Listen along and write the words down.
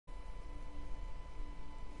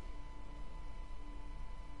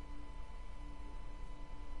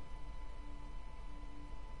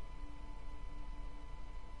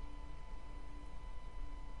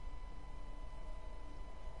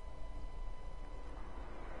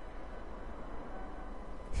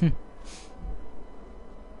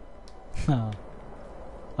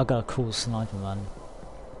I got a cool sniper, man.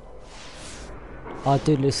 Oh,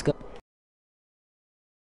 dude, let's go.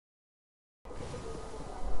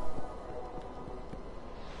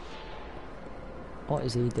 What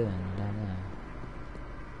is he doing down there?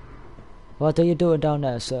 What are you doing down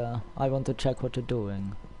there, sir? I want to check what you're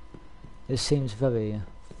doing. It seems very,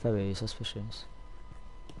 very suspicious.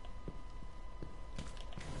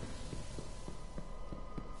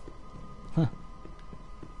 Huh.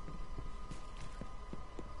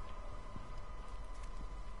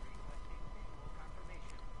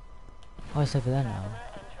 Oh, it's over there now.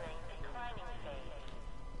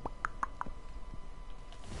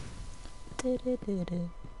 There's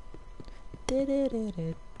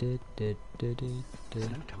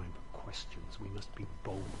no time for questions. We must be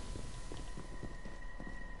bold.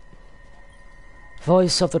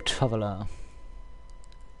 Voice of the Traveler.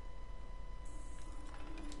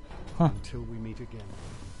 Huh. Until we meet again.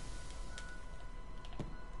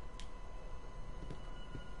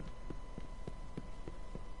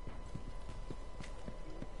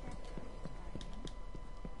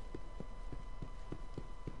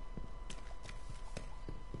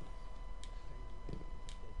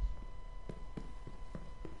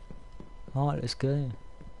 Alright, let's go.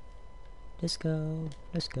 Let's go.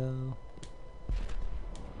 Let's go.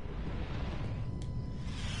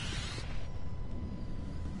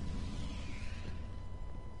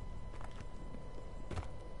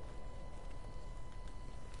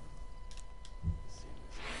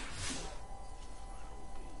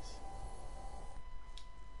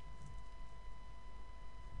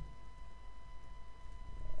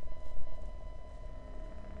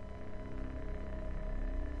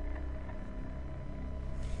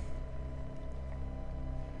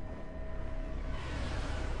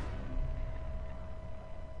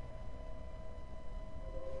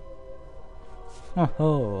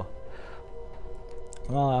 Oh,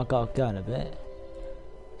 well, I got going a bit,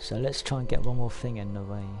 so let's try and get one more thing in the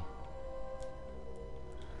way.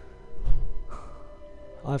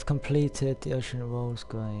 I've completed the Ocean Rolls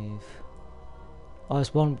grave. Oh,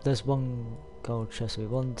 there's one gold chest.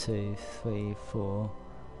 1, 2, 3, 4.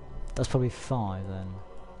 That's probably 5 then.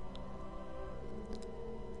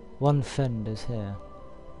 One fend is here.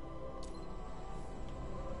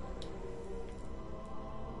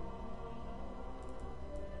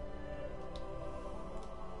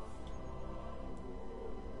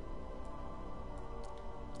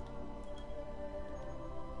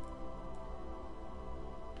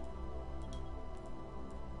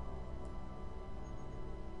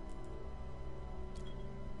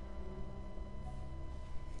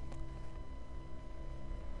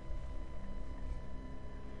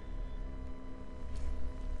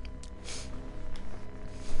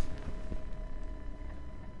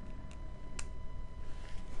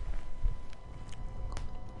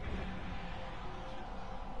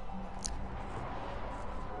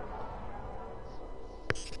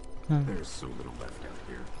 There's so little left out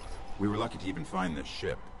here. We were lucky to even find this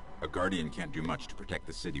ship. A Guardian can't do much to protect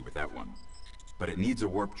the city with that one. But it needs a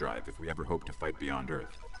warp drive if we ever hope to fight beyond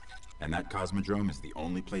Earth. And that Cosmodrome is the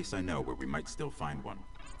only place I know where we might still find one.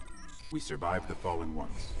 We survived the Fallen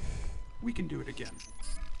once. We can do it again.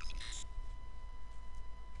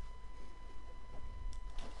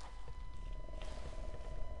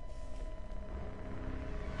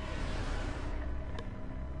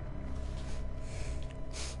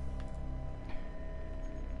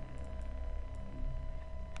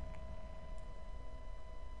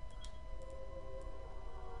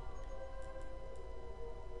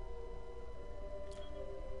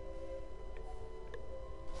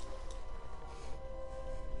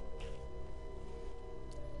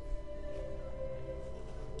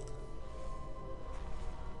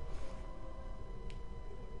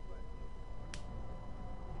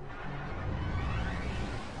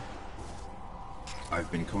 I've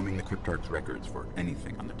been combing the Cryptarch's records for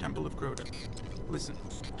anything on the Temple of Crota. Listen.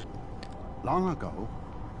 Long ago,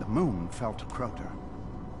 the moon fell to Crota.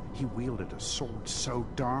 He wielded a sword so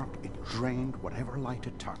dark it drained whatever light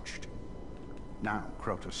it touched. Now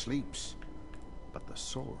Crota sleeps, but the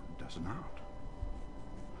sword does not.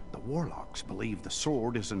 The warlocks believe the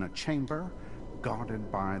sword is in a chamber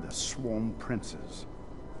guarded by the Swarm Princes.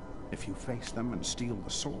 If you face them and steal the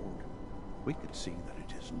sword, we could see that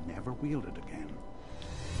it is never wielded again.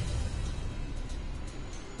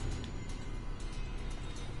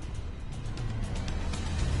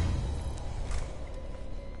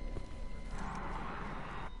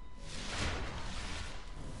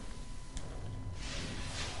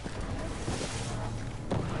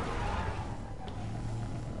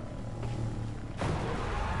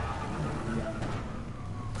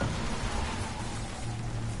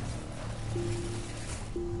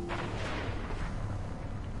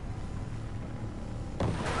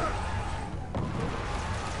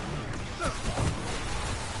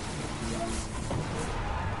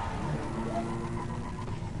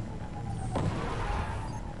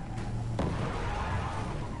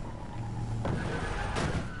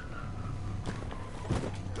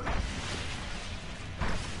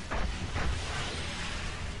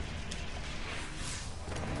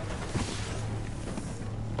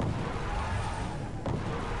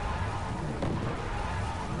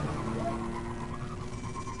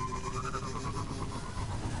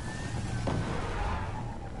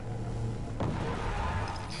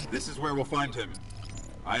 This is where we'll find him.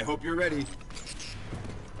 I hope you're ready.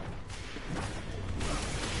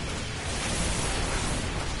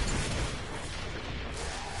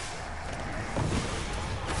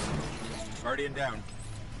 Guardian down.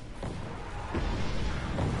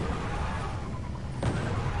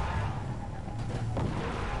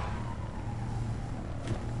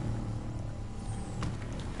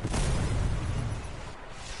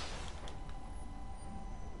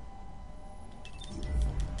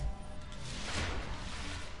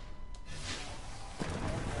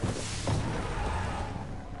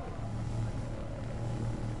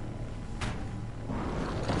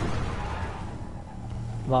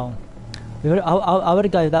 Well, I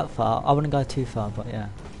wouldn't go that far. I wouldn't go too far, but yeah,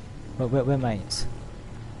 we're mates.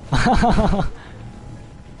 I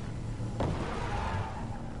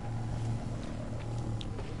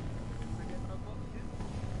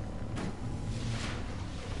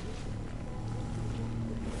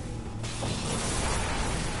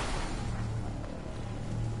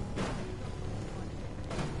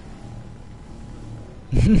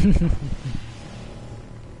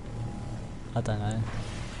don't know.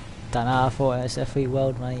 I thought it's a free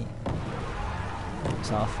world, mate.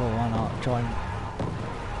 So I thought, why not try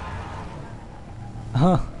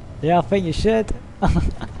and... yeah, I think you should.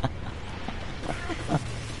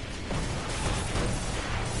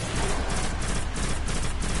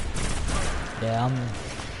 Yeah,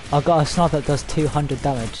 I've got a sniper that does 200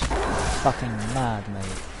 damage. Fucking mad, mate.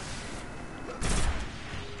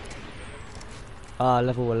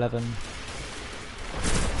 Level 11.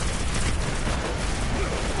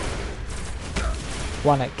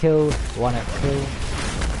 One at kill, one at kill,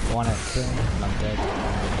 one at kill, and I'm dead.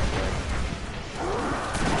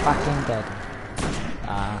 Fucking dead.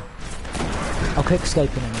 I'm quick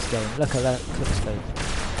scoping in this game. Look at that quick scope.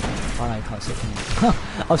 Oh no, you can't see me.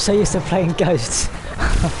 I'm so used to playing ghosts.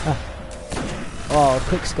 Oh,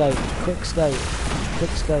 quick scope, quick scope, quick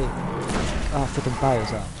scope. Oh, freaking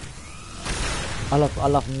bows up. I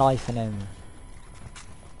love knifing him.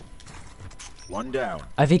 One down.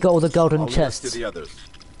 Have you got all the golden I'll chests? to the others.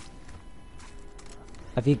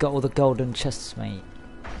 Have you got all the golden chests, mate?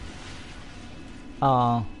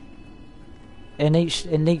 In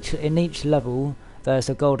each level there's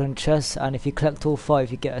a golden chest, and if you collect all 5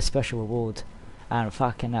 you get a special reward. And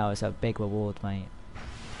fucking hell, it's a big reward, mate.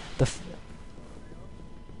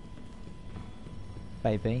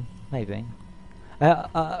 Maybe.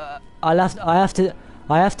 I have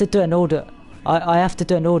to do an order. I have to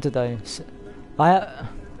do an order though. So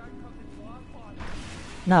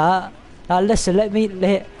listen,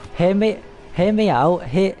 hear me out,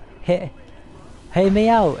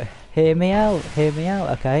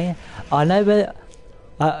 okay? I know where,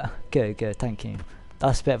 good, thank you.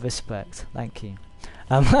 That's a bit of respect, thank you.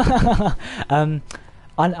 I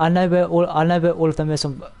know where all of them is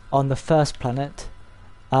on the first planet.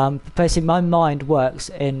 Basically my mind works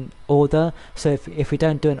in order, so if we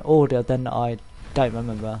don't do an order then I don't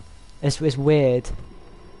remember. It's weird.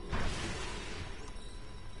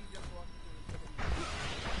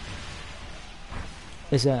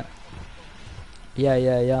 Is it?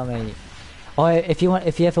 Yeah, mate. If you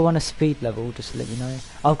ever want a speed level, just let me know.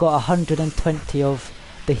 I've got 120 of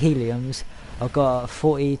the heliums. I've got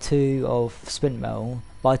 42 of spin metal,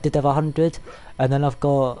 but I did have 100, and then I've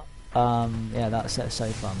got yeah, that's it so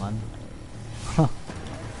far, man.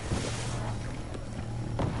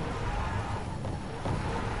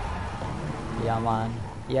 Yeah, man.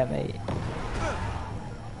 Yeah, mate.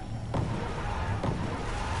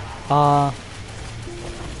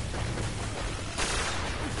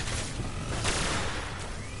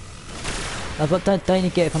 But don't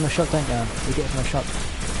you get it from the shop, don't you? You get it from the shop.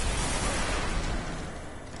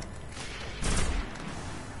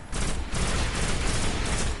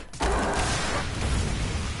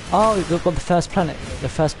 Oh, we've got the first planet. The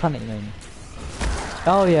first planet, you mean?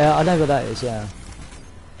 Oh yeah, I know what that is. Yeah.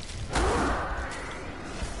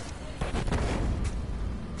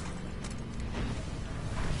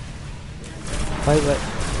 Wait.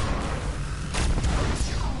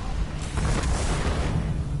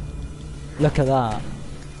 Look at that.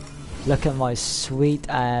 Look at my sweet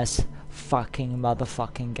ass fucking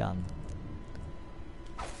motherfucking gun.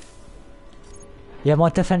 Yeah, my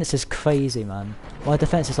defense is crazy, man. My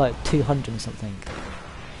defense is like 200 and something.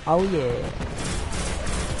 Oh yeah.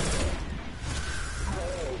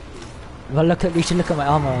 Well, you should look at my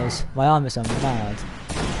armors. My armors are mad.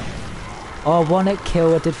 Oh, one hit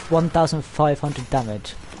kill, I did 1,500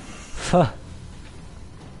 damage.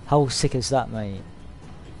 How sick is that, mate?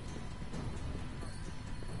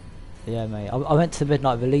 Yeah, mate. I went to the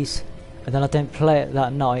midnight release. and then I didn't play it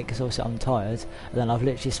that night because obviously I'm tired, and then I've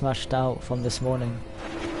literally smashed out from this morning.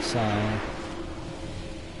 So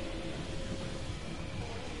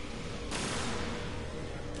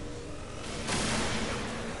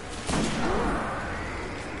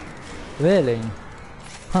really?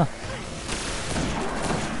 Huh.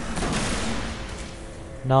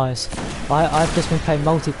 Nice. I've just been playing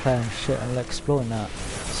multiplayer and shit and like, exploring that.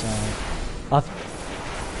 So I've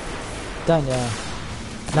done, yeah.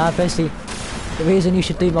 Now basically the reason you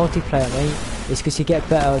should do multiplayer, mate, is because you get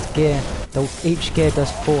better with gear. Each gear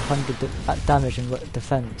does 400 damage and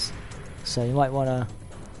defense. So you might wanna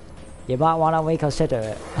reconsider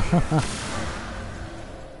it.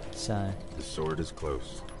 So The sword is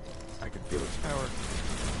close. I can feel its power.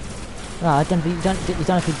 no, you don't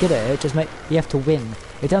have to get it. Just you have to win.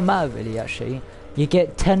 It don't matter really. Actually, you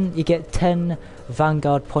get 10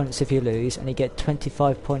 Vanguard points if you lose, and you get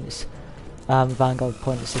 25 points Vanguard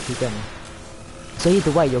points if you win. So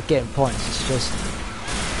either way, you're getting points. It's just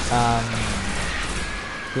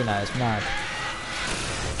you know, it's mad.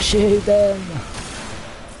 Shoot them!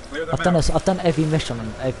 Clear them out. I've done every mission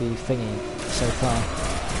on every thingy so far.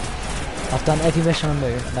 I've done every mission on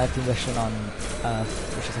Moon and every mission on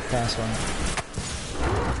Earth, which is the first one.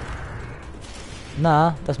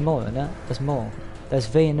 Nah, there's more in it. There's more. There's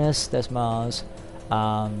Venus, there's Mars,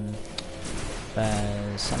 there's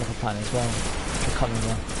another planet as well. I can't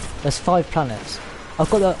remember. There's 5 planets. I've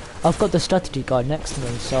got the strategy guide next to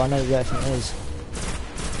me, so I know where everything is.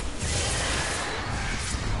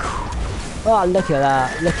 Oh, look at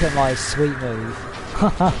that! Look at my sweet move.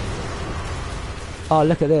 Oh,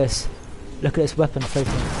 look at this. Look at this weapon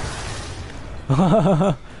floating.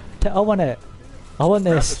 I want it. I want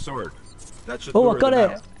Grab the this. sword. That should Oh, I lure got them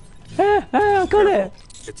it. out. I got it.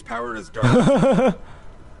 Its power is dark. I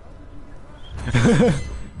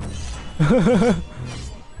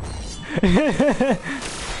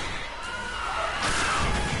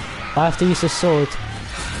have to use the sword.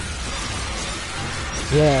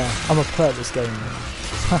 Yeah, I'm a pro at this game.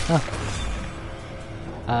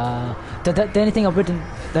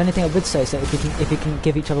 The only thing I would say is that if you can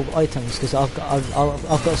give each other items, because I've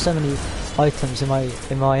got so many items in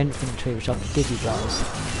my inventory which I could give you guys,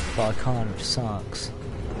 but I can't, which sucks.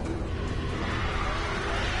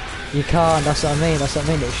 You can't. That's what I mean.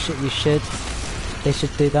 You should. They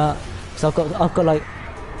should do that. So I've got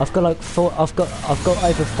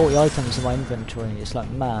over 40 items in my inventory. It's like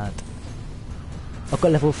mad. I've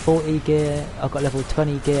got level 40 gear. I've got level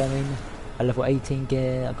 20 gear. I mean, a level 18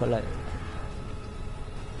 gear. I've got like.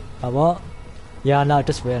 What? Yeah, no, I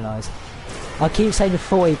just realised. I keep saying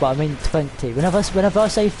 40, but I mean 20. Whenever I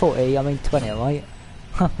say 40, I mean 20, right?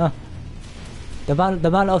 The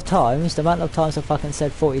amount of times I fucking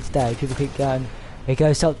said 40 today, people keep going, it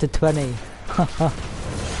goes up to 20.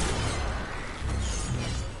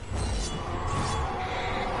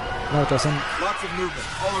 No, it doesn't. Lots of movement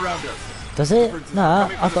all around us. Does it? No,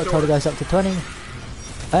 I got told it goes up to 20.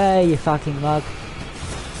 Hey, you fucking mug.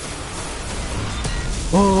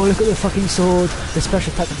 Oh, look at the fucking sword. The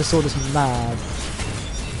special attack of the sword is mad.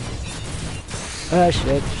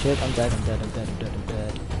 Shit, I'm dead.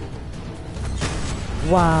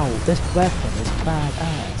 Wow, this weapon is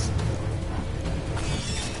badass.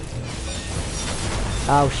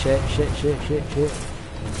 Oh shit.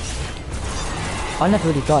 I never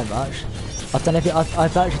really die much.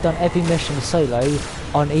 I've actually done every mission solo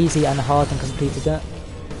on easy and hard and completed it.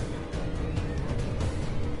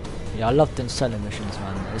 Yeah, I love doing solo missions,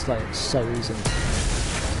 man. It's like so easy.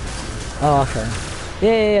 Oh, okay.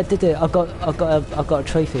 Yeah, I did it. I've got a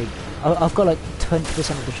trophy. I've got like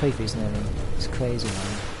 20% of the trophies nearly. It's crazy,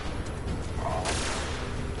 man.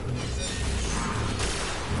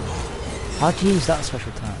 How do you use that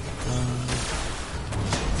special attack?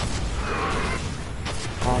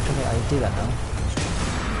 Oh, I don't think I can do that now.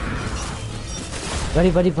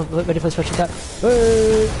 Ready for the special attack?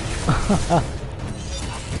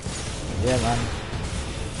 Yeah, man.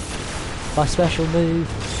 My special move.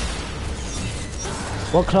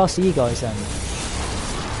 What class are you guys then?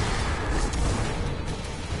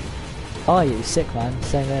 Are you? Sick, man.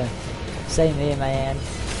 Same here. Same here, man.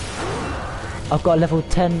 I've got level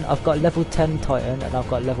 10. I've got level 10 Titan, and I've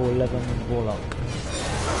got level 11 Warlock.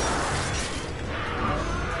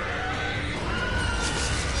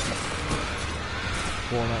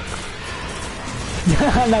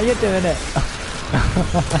 No, you're doing it.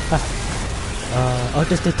 I'll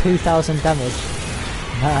just do 2,000 damage.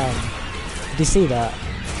 Man, did you see that?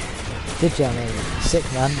 Did you, mate? Sick,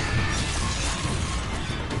 man.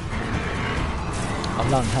 I'm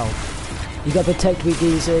low on health. You gotta protect me,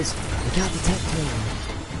 geezers. You gotta protect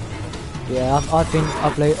me. Yeah,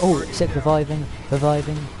 I've like, oh, sick, reviving.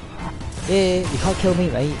 Yeah, you can't kill me,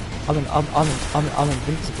 mate. I'm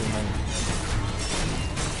invincible, mate.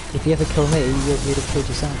 If you ever kill me, you'd have killed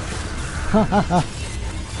yourself.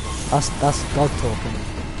 that's God talking.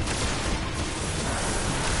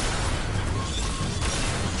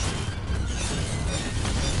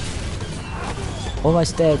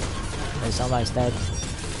 Almost dead. It's almost dead.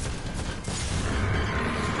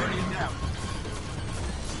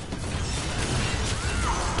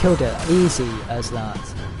 Killed it, easy as that.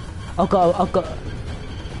 I've got.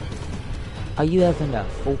 Are you having a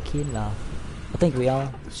fucking laugh? I think we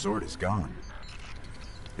are. The sword is gone.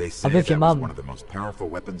 They say I'm with your that was mum. one of the most powerful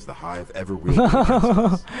weapons the Hive ever wielded against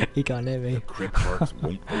us. He can't hear me. The crypt hearts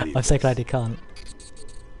won't believe I'm so this. glad he can't.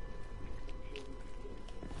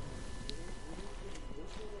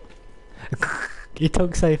 You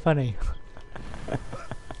talk so funny.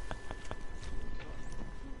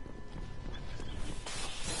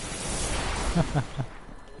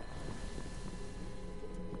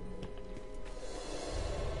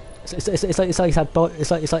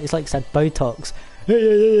 It's like said Botox.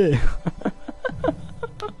 Yeah.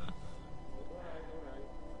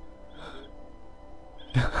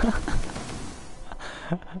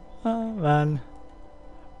 Oh man.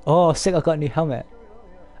 Oh sick! I got a new helmet.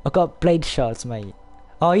 I got blade shards, mate.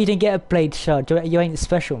 Oh, you didn't get a blade shard. You ain't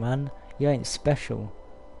special, man. You ain't special.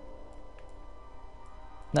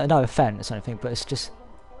 No offense or anything, but it's just.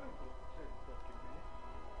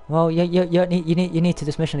 Well, you need to do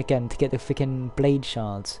this mission again to get the freaking blade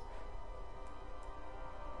shards.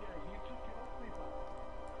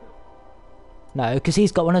 No, because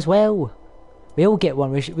he's got one as well. We all get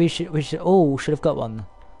one. We should all should have got one.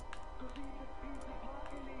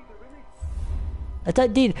 I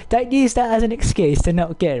don't use that as an excuse to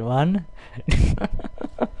not get one.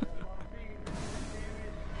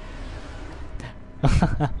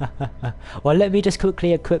 Well, let me just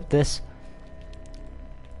quickly equip this.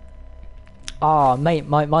 Oh, mate,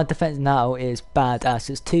 my defense now is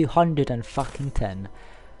badass. It's 210.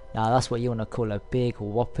 Now that's what you want to call a big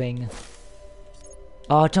whopping.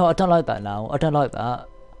 Oh, I don't like that now. I don't like that.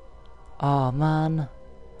 Oh man,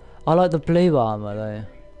 I like the blue armor though.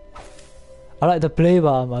 I like the blue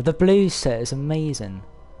armor. The blue set is amazing.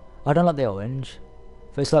 I don't like the orange.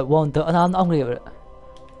 But it's like one. I'm gonna give it.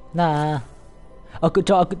 Nah.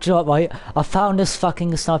 Right. I found this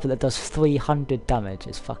fucking sniper that does 300 damage.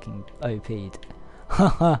 It's fucking OP'd.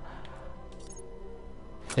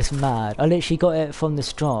 It's mad. I literally got it from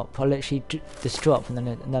this drop. This drop, and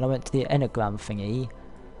then I went to the enneagram thingy,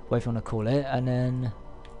 whatever you want to call it, and then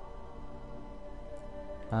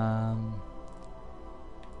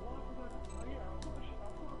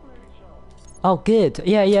oh, good.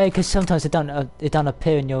 Yeah. Because sometimes it don't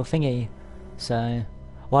appear in your thingy. So,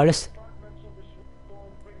 well, let's.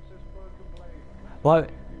 Well,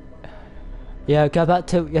 yeah. Go back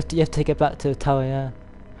to. You have to get back to the tower. Yeah.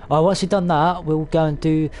 Oh, once you've done that, we'll go and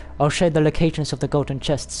do. I'll show the locations of the golden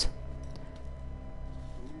chests.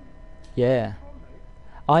 Yeah.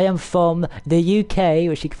 I am from the UK,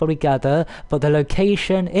 which you can probably gather, but the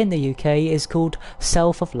location in the UK is called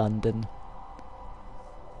south of London.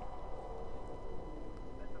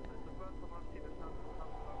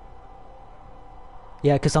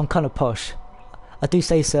 Yeah, because I'm kind of posh. I do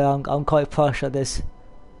say so. I'm quite posh at this.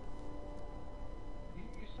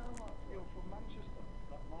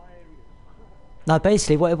 No,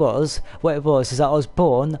 basically what it was is that I was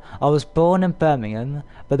born in Birmingham,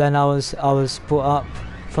 but then I was brought up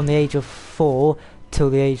from the age of 4 till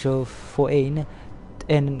the age of 14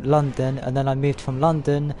 in London, and then I moved from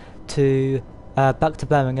London to back to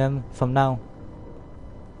Birmingham from now.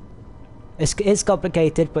 It's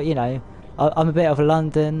complicated, but you know, I'm a bit of a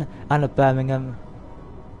London and a Birmingham.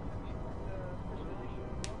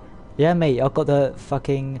 Yeah, mate, I got the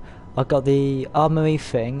armory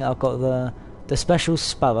thing. I got the special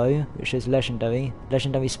sparrow, which is legendary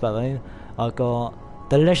sparrow. I got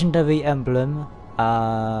the legendary emblem.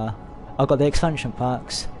 I got the expansion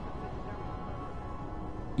packs.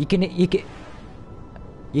 You can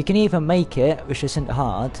even make it, which isn't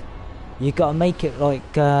hard. You gotta make it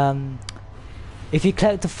like if you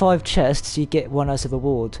collect the 5 chests, you get one as a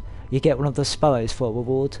reward. You get one of the sparrows for a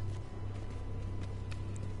reward.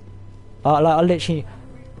 I literally.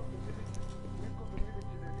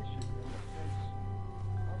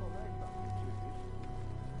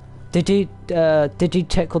 Did you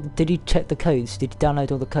check the codes? Did you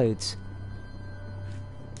download all the codes?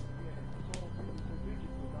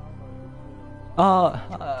 Oh,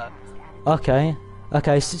 okay.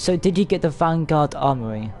 So did you get the Vanguard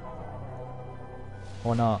armory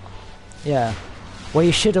or not? Yeah. What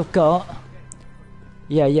you should have got.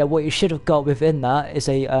 Yeah. What you should have got within that is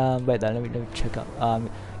a wait there. Let me check up.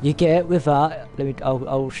 You get with that.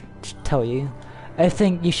 I'll tell you.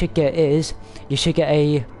 Everything you should get is you should get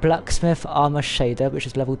a blacksmith armor shader, which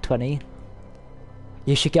is level 20.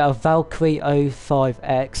 You should get a Valkyrie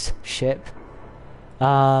 05X ship.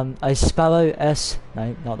 A Sparrow S.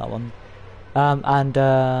 No, not that one.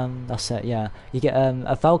 That's it. Yeah, you get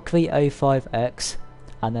a Valkyrie 05X,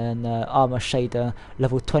 and then armor shader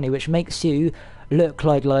level 20, which makes you look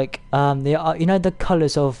like the you know the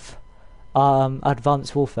colours of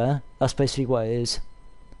Advanced Warfare. That's basically what it is.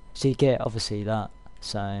 So you get obviously that.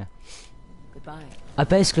 So Goodbye.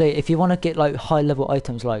 basically, if you want to get like high level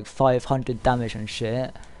items like 500 damage and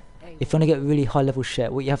shit, if you want to get really high level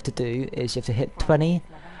shit, what you have to do is you have to hit 20,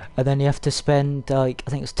 and then you have to spend like I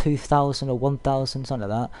think it's 2,000 or 1,000, something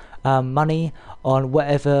like that, money on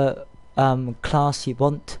whatever class you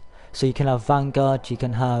want. So you can have Vanguard, you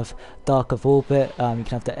can have Dark of Orbit, you can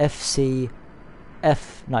have the F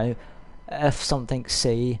something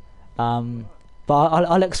C. But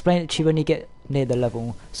I'll explain it to you when you get near the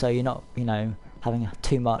level, so you're not, having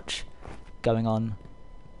too much going on.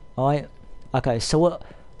 Alright? Okay, so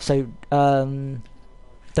the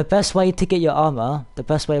best way to get your armor, the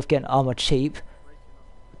best way of getting armor cheap...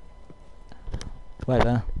 Wait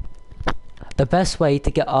there. The best way to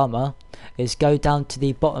get armor is go down to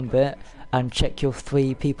the bottom bit and check your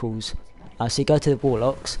 3 peoples. So you go to the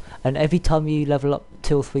Warlocks, and every time you level up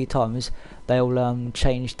 2 or 3 times, they'll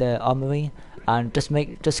change their armory, and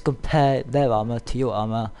just compare their armor to your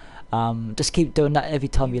armor. Just keep doing that every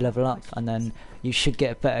time you level up, and then you should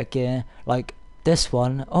get better gear. Like this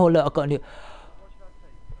one. Oh look, I got a new.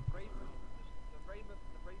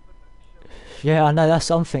 Yeah, I know. That's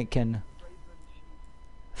what I'm thinking.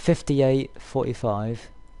 58, 45.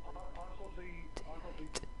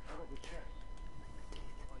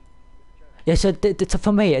 Yeah, so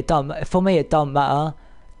for me it don't matter. For me it don't matter,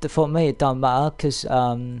 because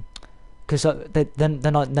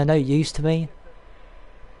they're no use to me.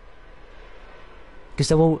 Because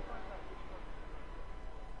they're all.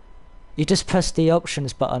 You just press the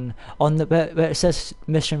options button on the where it says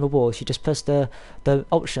mission rewards. You just press the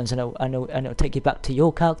options, and it'll take you back to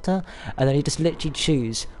your character, and then you just literally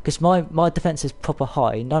choose. Because my defense is proper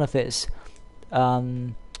high. None of it's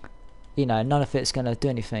none of it's gonna do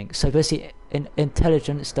anything. So basically,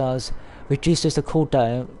 intelligence does reduces the cool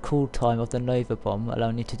time of the Nova bomb,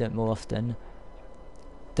 allowing you to do it more often.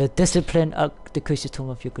 The discipline decreases time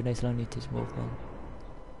of your grenades, allowing you to do it more often.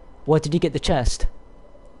 Why did you get the chest?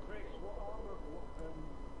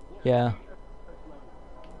 Yeah.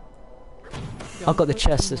 I got the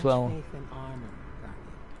chest as well.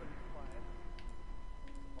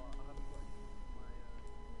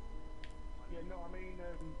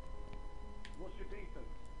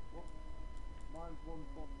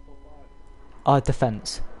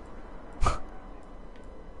 Defense.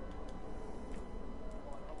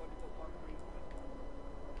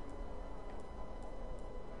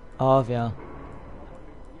 Oh yeah.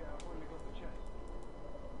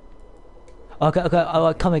 Okay,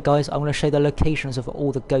 alright, come here guys, I'm gonna show you the locations of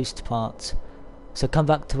all the ghost parts. So come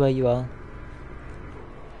back to where you are.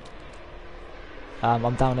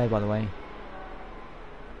 I'm down there by the way.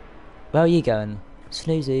 Where are you going?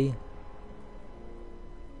 Snoozy.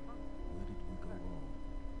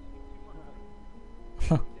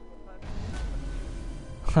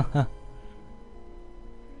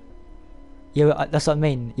 That's what I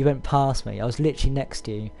mean. You went past me. I was literally next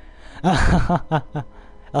to you.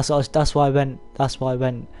 That's why I went.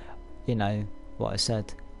 You know what I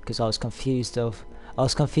said, because I was confused of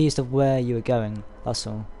where you were going. That's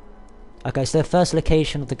all. Okay, so the first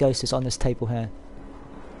location of the ghost is on this table here.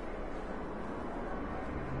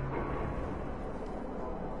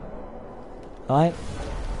 Right.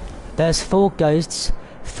 There's 4 ghosts.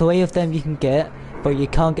 3 of them you can get, but you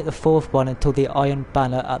can't get the 4th one until the iron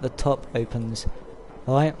banner at the top opens.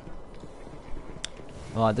 Alright?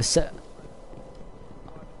 Alright, the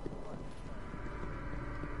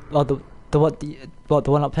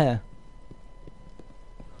one up here?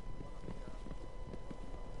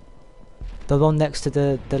 The one next to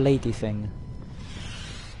the lady thing.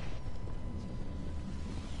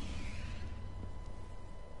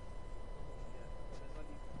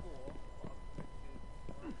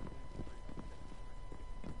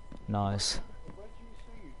 Nice.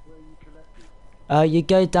 You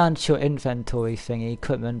go down to your inventory thingy,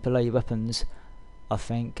 equipment below your weapons, I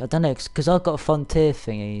think. I don't know, because I've got frontier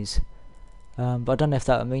thingies, but I don't know if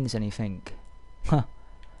that means anything.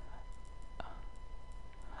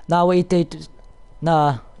 Nah, what you do?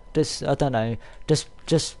 Nah, just I don't know.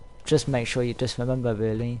 Just just make sure you just remember,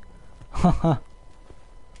 really.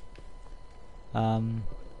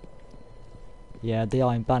 Yeah, the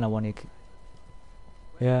Iron Banner one.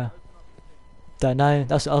 Yeah. Don't know.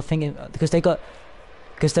 That's what I was thinking, because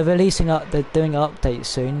they're releasing they're doing an update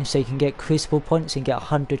soon, so you can get crucible points. You can get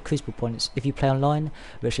 100 crucible points if you play online,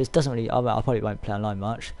 which is doesn't really. I probably won't play online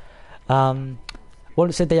much.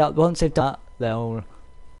 Once they've done that, they'll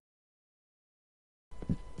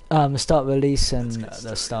start releasing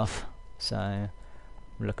the stuff. So I'm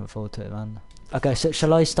looking forward to it, man. Okay, so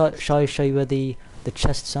shall I show you where the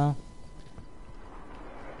chests are?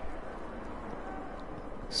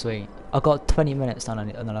 Sweet. I've got 20 minutes done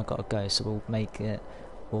and then I've got to go, so we'll make it.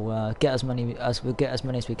 We'll get as many as we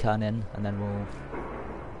can in, and then we'll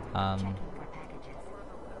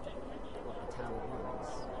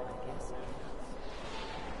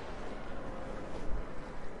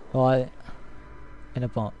right in a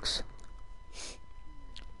box.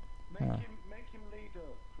 Make him leader,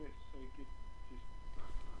 Chris, so he could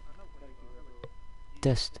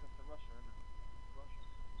just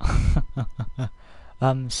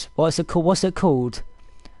what's it called?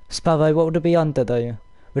 Sparrow. What would it be under though?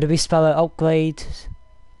 Would it be Sparrow upgrade?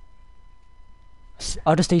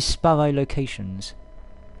 I'll just do Sparrow locations.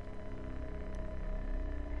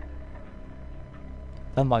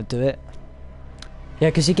 That might do it. Yeah,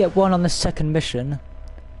 because you get one on the second mission.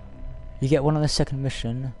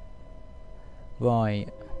 Right.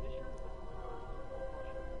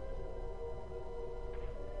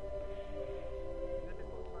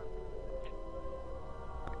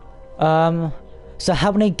 So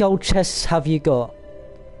how many gold chests have you got?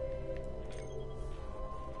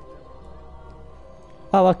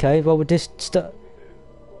 Oh, okay. Well, we'll just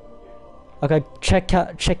okay, check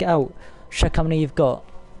it out. Check how many you've got.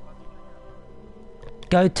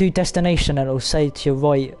 Go to destination and it'll say to your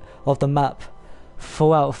right of the map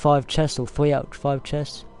 4 out of 5 chests or 3 out of 5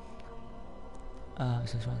 chests.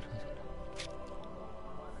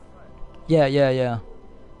 Yeah.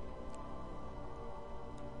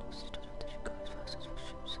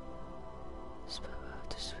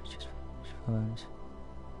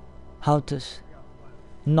 How does...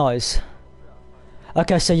 Nice.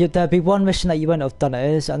 Okay, so there'll be one mission that you won't have done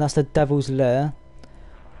and that's the Devil's Lair.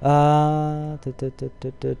 So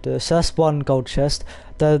that's one gold chest.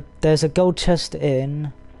 There's a gold chest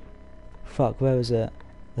in... Fuck, where is it?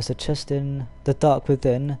 There's a chest in the Dark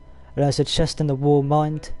Within. And there's a chest in the War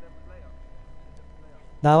Mind.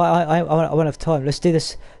 No, I won't have time. Let's do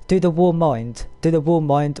this. Do the War Mind. Do the War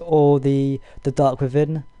Mind or the Dark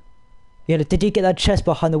Within. You know, did you get that chest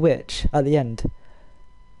behind the witch at the end?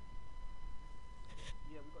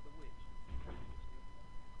 Yeah, we got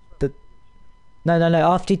the witch. No.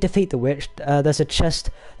 After you defeat the witch, there's a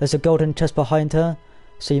chest. There's a golden chest behind her.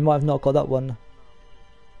 So you might have not got that one.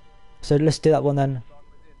 So let's do that one then.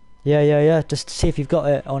 Yeah. Just see if you've got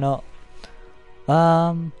it or not.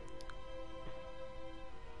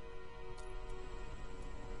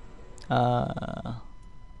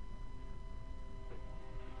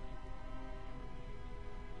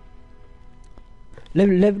 Let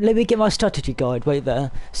me get my strategy guide. Wait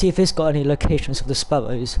there. See if it's got any locations of the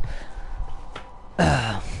sparrows.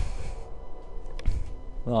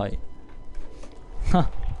 Right. Huh.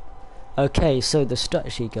 Okay, so the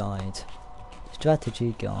strategy guide.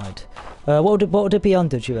 What would it be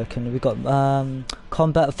under, do you reckon? We got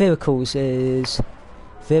combat vehicles is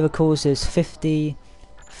 50,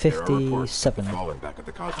 57. Fallen back at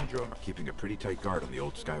the Cosmodrome are keeping a pretty tight guard on the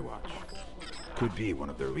old Skywatch. Could be one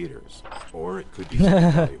of their leaders, or it could be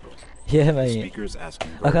something valuable. Yeah, mate. Speakers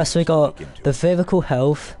asking Okay, so we got the vehicle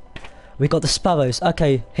health. We got the sparrows.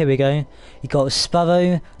 Okay, here we go. You got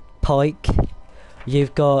Sparrow, Pike.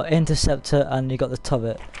 You've got Interceptor, and you got the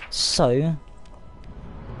turret. So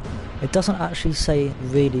it doesn't actually say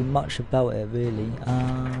really much about it, really.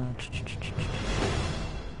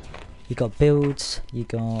 You got builds. You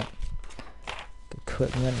got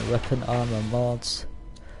equipment, weapon, armor, mods.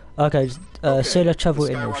 Okay, solar travel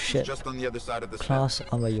in your ship. Just on the other side of the Class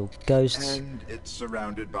armor your ghosts. and it's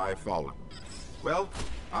surrounded by Fallen. Well,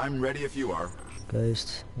 I'm ready if you are.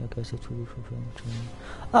 Ghosts. Yeah, ghost.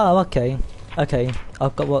 Oh, okay. Okay,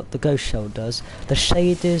 I've got what the ghost shell does. The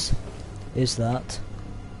shade is that.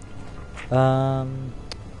 Yeah,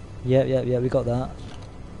 we got that.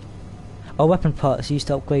 Oh, weapon parts used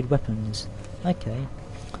to upgrade weapons. Okay.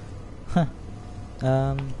 Huh.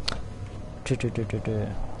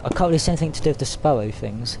 I can't really see anything to do with the sparrow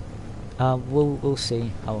things. We'll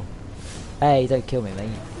see. Oh, hey, don't kill me, mate.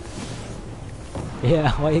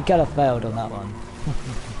 Yeah, well, you kinda failed on that one.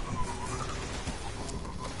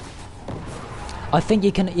 I think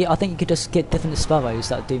you can. Yeah, I think you could just get different sparrows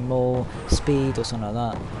that do more speed or something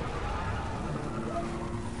like that.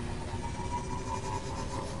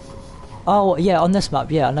 Oh yeah, on this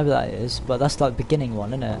map, yeah, I know what that is, but that's like beginning one,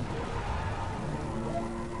 isn't it?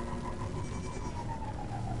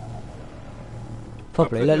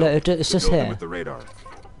 Probably. Look, it's The just building here. with the radar.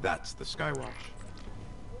 That's the Skywatch.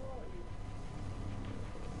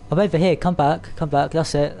 I'm over here. Come back. Come back.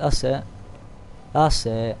 That's it. That's it. That's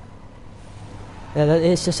it. Yeah,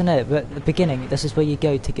 it's just in it. But at the beginning, this is where you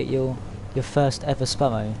go to get your first ever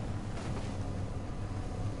sparrow.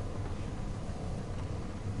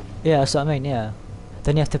 Yeah, that's what I mean. Yeah.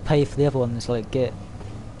 Then you have to pay for the other ones, like get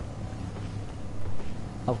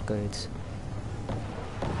upgrades.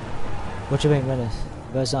 What do you mean, Rennis?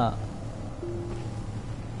 Where's that?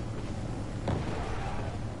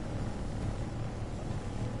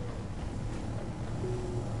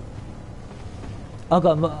 I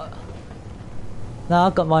got no, I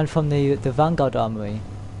got mine from the Vanguard Armory,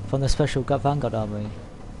 from the special Vanguard Armory.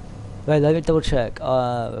 Wait, let me double check.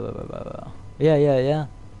 Yeah.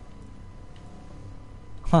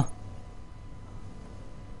 Huh.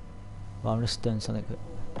 Well, I'm just doing something.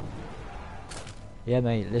 Yeah,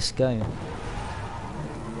 mate, let's go.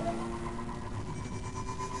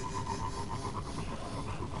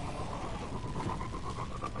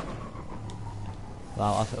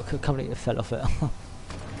 Wow, I completely fell off it.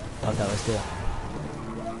 Okay, let's do it.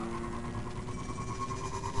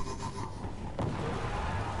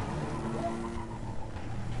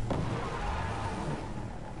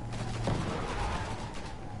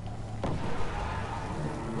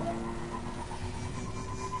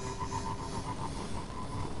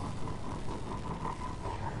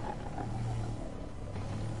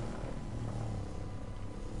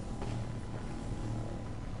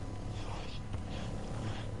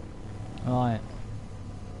 Right.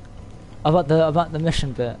 About the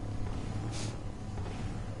mission bit.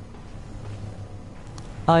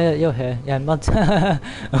 Oh yeah, you're here. Yeah, Mud's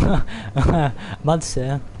Mud's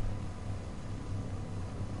here.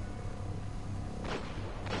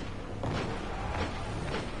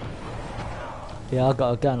 Yeah, I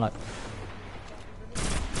got a gun like.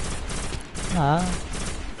 Nah.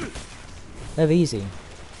 They're easy.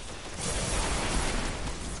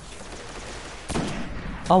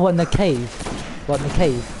 Oh, what, in the cave? What, in the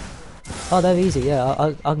cave? Oh, they're easy, yeah,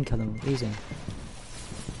 I can kill them, easy.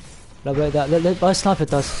 Look, wait, look, my sniper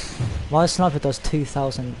does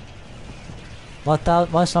 2,000... My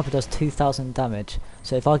sniper does 2,000 damage,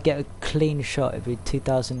 so if I get a clean shot, it'd be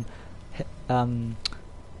 2,000...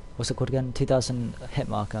 what's it called again? 2,000 hit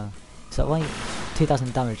marker. So like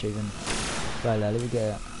 2,000 damage even. Right there, let me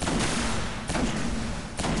get it.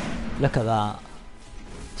 Look at that.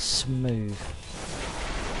 Smooth.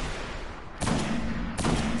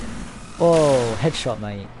 Oh, headshot,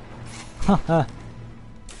 mate. Haha.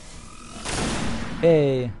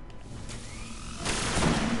 Hey.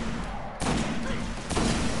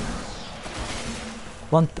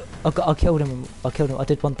 I killed him. I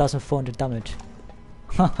did 1,400 damage.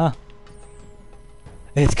 Haha.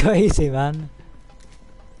 It's crazy, man.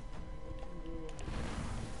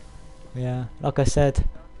 Yeah, like I said.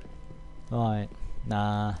 Right.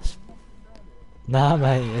 Nah,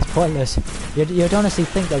 mate, it's pointless. You'd honestly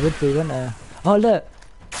think there would be, wouldn't there? Oh, look!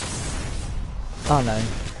 Oh no,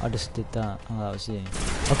 I just did that. Oh, that was you.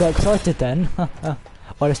 I got excited then. Well,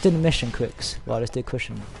 let's do the mission quicks. Well, let's do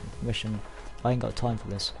mission. I ain't got time for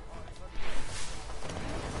this.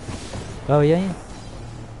 Oh yeah?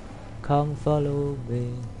 Come follow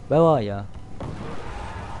me. Where are ya?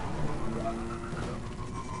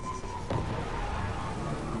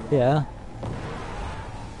 Yeah.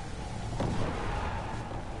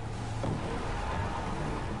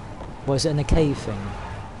 Was it in the cave thing?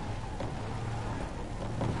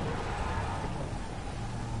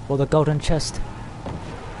 Or the golden chest?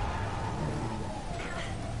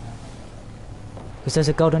 Because there's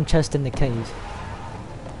a golden chest in the cave.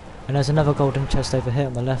 And there's another golden chest over here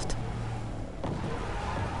on the left.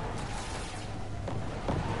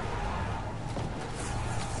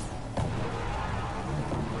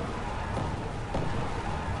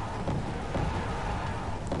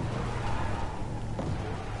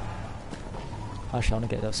 Actually, I want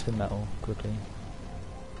to get that spin metal quickly.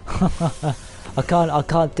 I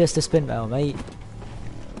can't diss the spin metal, mate.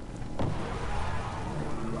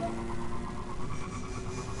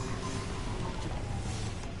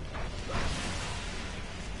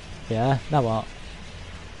 Yeah, now what?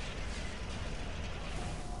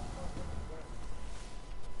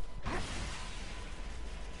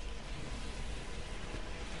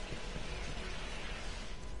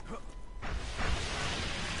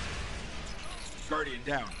 Guardian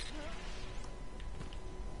down.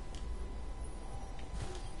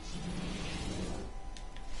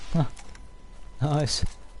 Huh. Nice.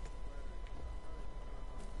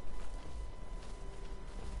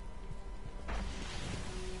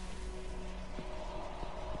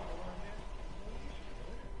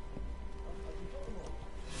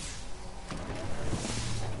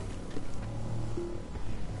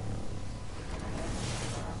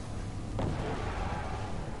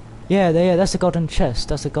 Yeah, that's the golden chest.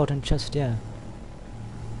 That's the golden chest, yeah.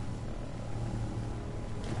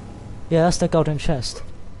 Yeah, that's the golden chest.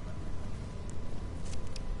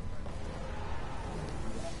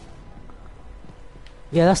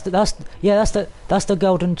 Yeah, that's the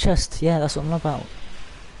golden chest. Yeah, that's what I'm about.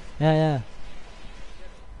 Yeah.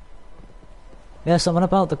 Yeah, something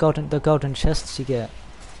about the golden chests you get.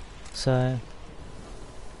 So.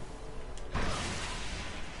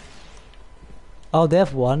 Oh, the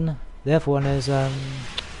other one is in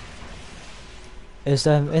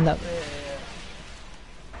that.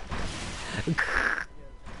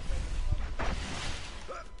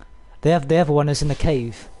 The other one is in the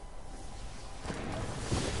cave.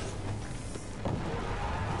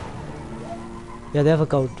 Yeah, the other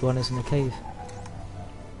gold one is in the cave.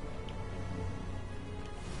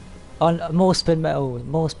 Oh, more spin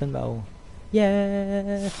metal.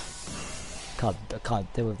 Yeah. I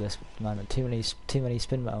can't deal with this, man. Too many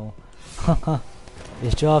spin metal.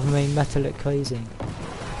 It's driving me metallic crazy.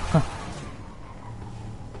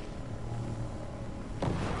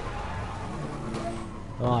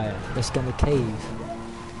 Right, let's go in the cave.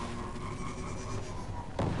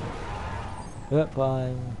 Yep,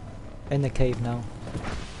 I'm in the cave now.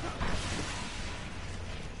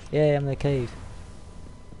 Yeah, I'm in the cave.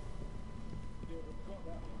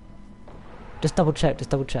 Just double check.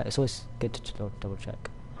 It's always good to double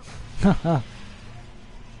check.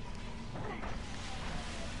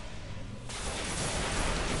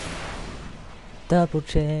 Double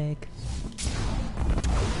check.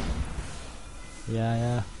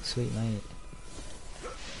 Yeah, sweet mate.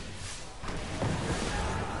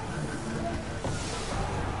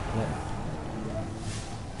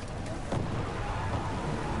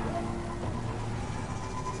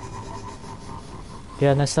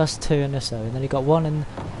 Yeah, and that's two in this area. And then you got one in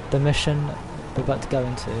the mission we're about to go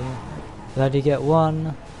into. And then you get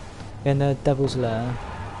one in the Devil's Lair.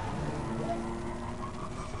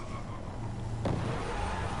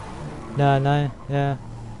 No, yeah.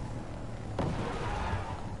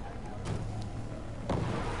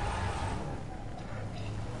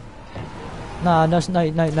 No.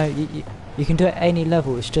 You can do it at any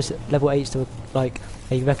level. It's just level 8's to like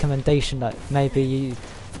a recommendation that maybe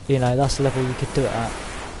you know, that's the level you could do it at.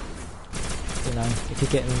 You know, if you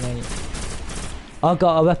get me, mate. I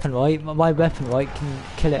got a weapon, right? My weapon, right, can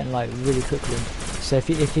kill it in like really quickly. So if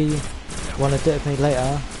you want to do it with me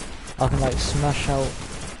later, I can like smash the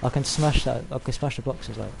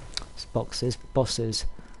bosses,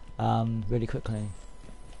 really quickly.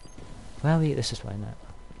 Where are we? This is right now.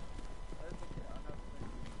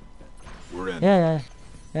 We're in.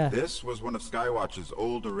 Yeah. This was one of Skywatch's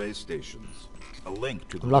old array stations. A link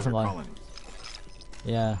to the I'm loving lunar mine. colonies.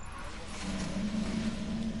 Yeah.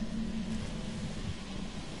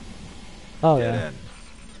 Oh Get yeah. in.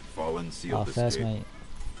 Fallen sealed Oh, first escape. mate.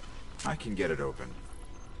 I can get it open.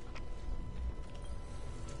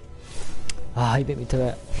 Ah, he beat me to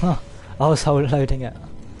it. I was loading it.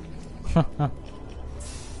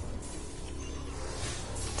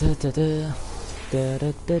 The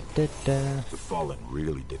Fallen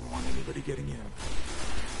really didn't want anybody getting in.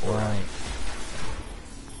 Right.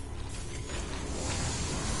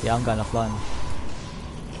 Yeah, I'm going offline.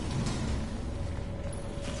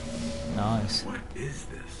 Nice. What is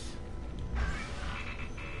this?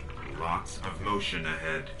 Lots of motion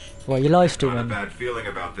ahead. What, you live Got a streaming? bad feeling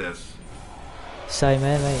about this. Same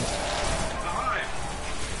here, mate. Behind!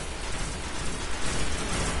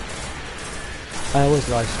 I always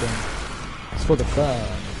live stream. It's for the fun.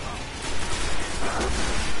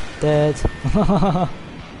 Dead.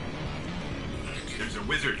 There's a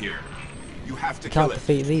wizard here. You have to Can't kill it.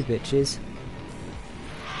 defeat me, bitches.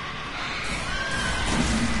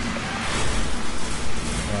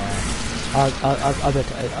 Yeah. I bet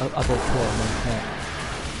kill him. Yeah.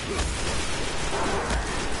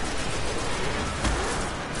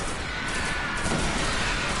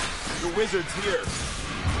 The wizard's here.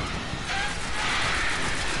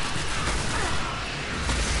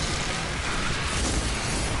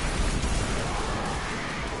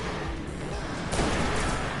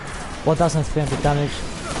 What 1,300 damage.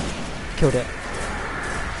 Killed it.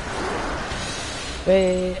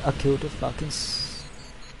 Hey, I killed the fucking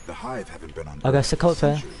The Hive haven't been on Okay, Earth so for cult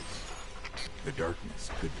fair. centuries. The darkness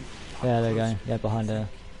could be a lot Yeah, there you go. closer. Yeah, behind there.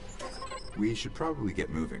 We should probably get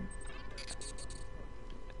moving.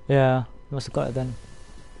 Yeah, you must have got it then.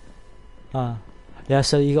 Ah, yeah.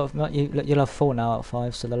 So you got you'll have 4 now out of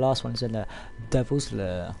 5. So the last one's in the Devil's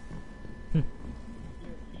Lair. Yeah,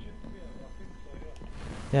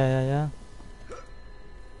 yeah, yeah.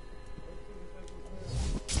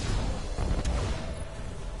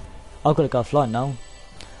 I've got to go offline now,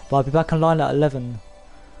 but I'll be back online at 11.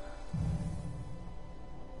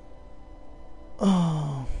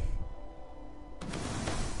 Oh.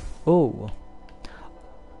 Oh.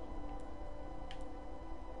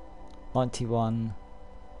 91.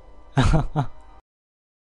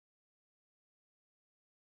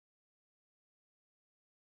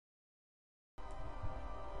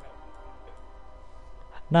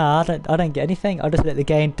 Nah, I don't get anything. I just let the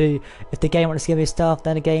game do. If the game wants to give me stuff,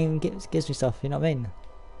 then the game gives me stuff. You know what I mean?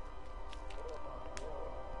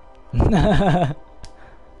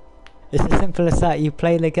 It's as simple as that. You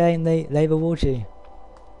play the game, they reward you.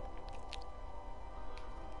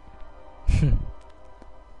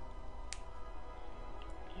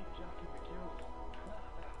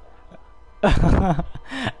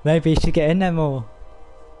 Maybe you should get in there more.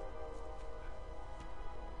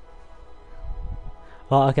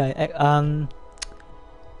 Right, okay.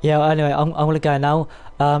 Yeah. Well, anyway, I'm gonna go now.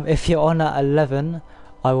 If you're on at 11,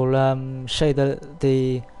 I will show you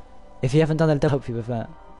the. If you haven't done it, I'll help you with that.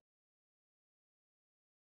 Do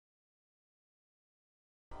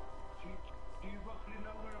you roughly know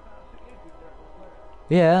whereabouts it is in Devil's Lair?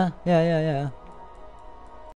 Yeah, yeah, yeah, yeah.